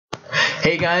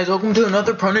Hey guys, welcome to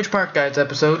another Pronage Part Guides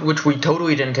episode, which we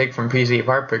totally didn't take from PC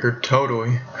Part Picker,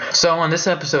 totally. So on this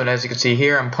episode, as you can see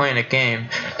here, I'm playing a game.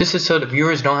 This is so the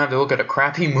viewers don't have to look at a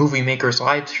crappy movie maker's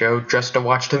live show just to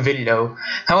watch the video.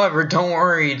 However, don't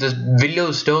worry, the video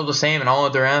is still the same in all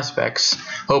other aspects.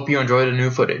 Hope you enjoy the new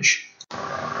footage.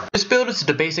 This build is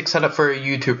the basic setup for a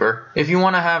YouTuber. If you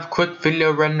want to have quick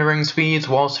video rendering speeds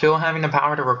while still having the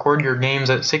power to record your games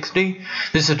at 60,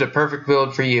 this is the perfect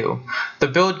build for you. The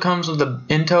build comes with the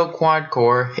Intel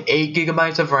quad-core,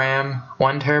 8GB of RAM,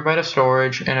 1TB of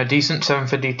storage, and a decent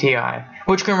 750 Ti,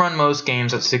 which can run most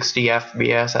games at 60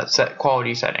 FPS at set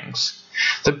quality settings.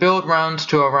 The build rounds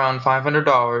to around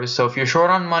 $500, so if you're short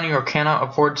on money or cannot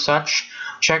afford such,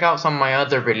 check out some of my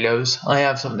other videos. I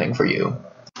have something for you.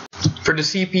 For the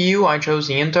CPU, I chose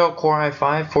the Intel Core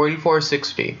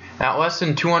i5-4460. At less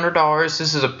than $200,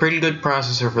 this is a pretty good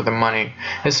processor for the money,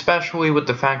 especially with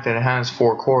the fact that it has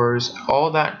 4 cores.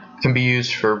 All that can be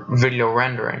used for video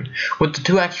rendering. With the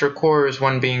 2 extra cores,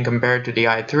 one being compared to the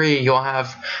i3, you'll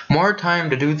have more time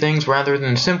to do things rather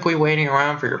than simply waiting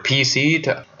around for your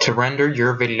PC to render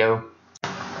your video.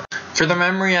 For the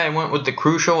memory, I went with the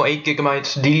crucial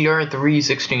 8GB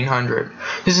DDR3-1600.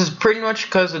 This is pretty much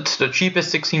because it's the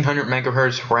cheapest 1600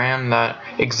 MHz RAM that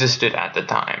existed at the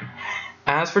time.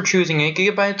 As for choosing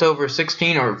 8GB over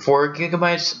 16 or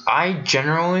 4GB, I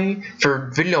generally, for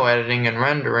video editing and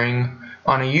rendering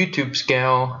on a YouTube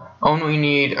scale, only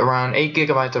need around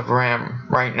 8GB of RAM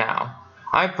right now.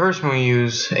 I personally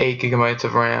use 8GB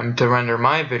of RAM to render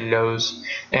my videos,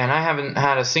 and I haven't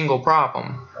had a single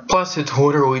problem. Plus, it's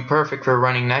literally perfect for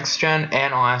running next-gen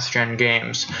and last-gen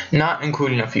games, not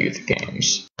including a few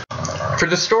games. For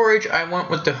the storage, I went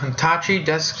with the Hitachi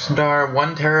Deskstar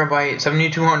 1TB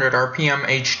 7200 RPM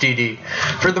HDD.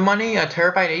 For the money, a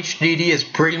terabyte HDD is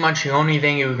pretty much the only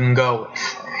thing you can go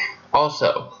with.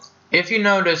 Also, if you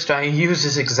noticed, I use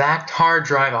this exact hard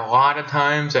drive a lot of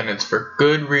times, and it's for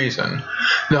good reason.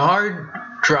 The hard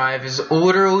drive is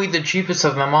literally the cheapest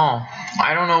of them all.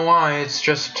 I don't know why, it's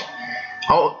just...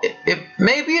 Oh,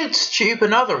 maybe it's cheap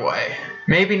another way.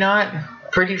 Maybe not.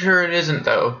 Pretty sure it isn't,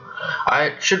 though.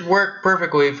 It should work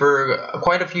perfectly for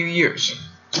quite a few years.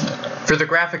 For the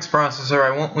graphics processor,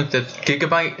 I went with the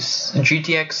Gigabyte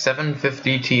GTX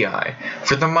 750 Ti.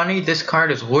 For the money, this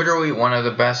card is literally one of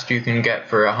the best you can get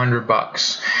for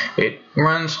 $100. It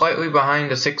runs slightly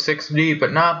behind the 660,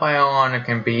 but not by a lot. It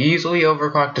can be easily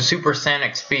overclocked to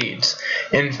supersonic speeds.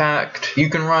 In fact, you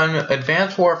can run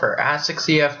Advanced Warfare at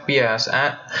 60 FPS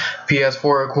at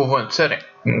PS4 equivalent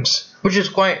settings, which is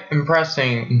quite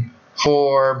impressive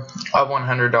for a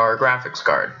 $100 graphics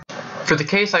card. For the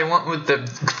case, I went with the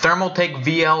Thermaltake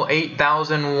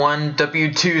VL8001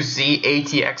 W2Z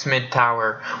ATX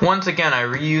mid-tower. Once again, I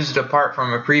reused a part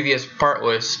from a previous part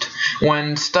list.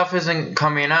 When stuff isn't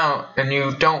coming out and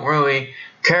you don't really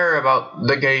care about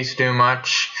the case too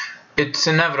much, it's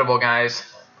inevitable, guys.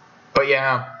 But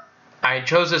yeah, I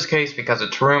chose this case because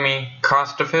it's roomy,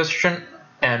 cost-efficient,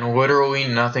 and literally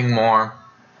nothing more.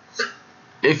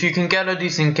 If you can get a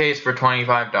decent case for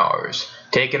 $25,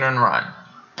 take it and run.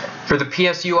 For the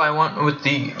PSU, I went with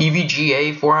the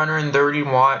EVGA 430W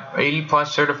 80+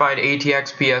 certified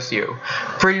ATX PSU.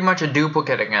 Pretty much a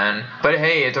duplicate again, but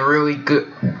hey, it's a really good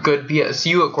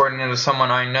PSU according to someone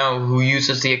I know who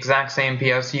uses the exact same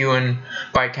PSU and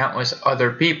by countless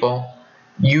other people.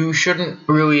 You shouldn't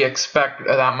really expect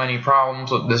that many problems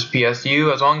with this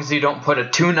PSU as long as you don't put a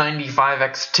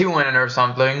 295X2 in it or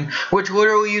something, which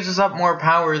literally uses up more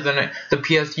power than the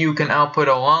PSU can output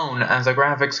alone as a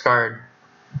graphics card.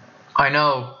 I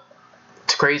know,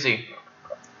 it's crazy.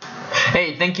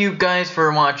 Hey, thank you guys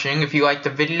for watching. If you liked the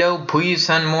video, please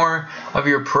send more of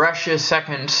your precious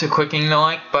seconds clicking the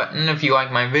like button if you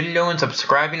like my video and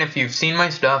subscribing if you've seen my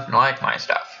stuff and like my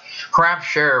stuff. Perhaps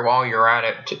share while you're at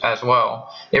it as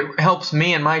well. It helps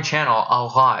me and my channel a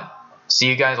lot. See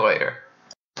you guys later.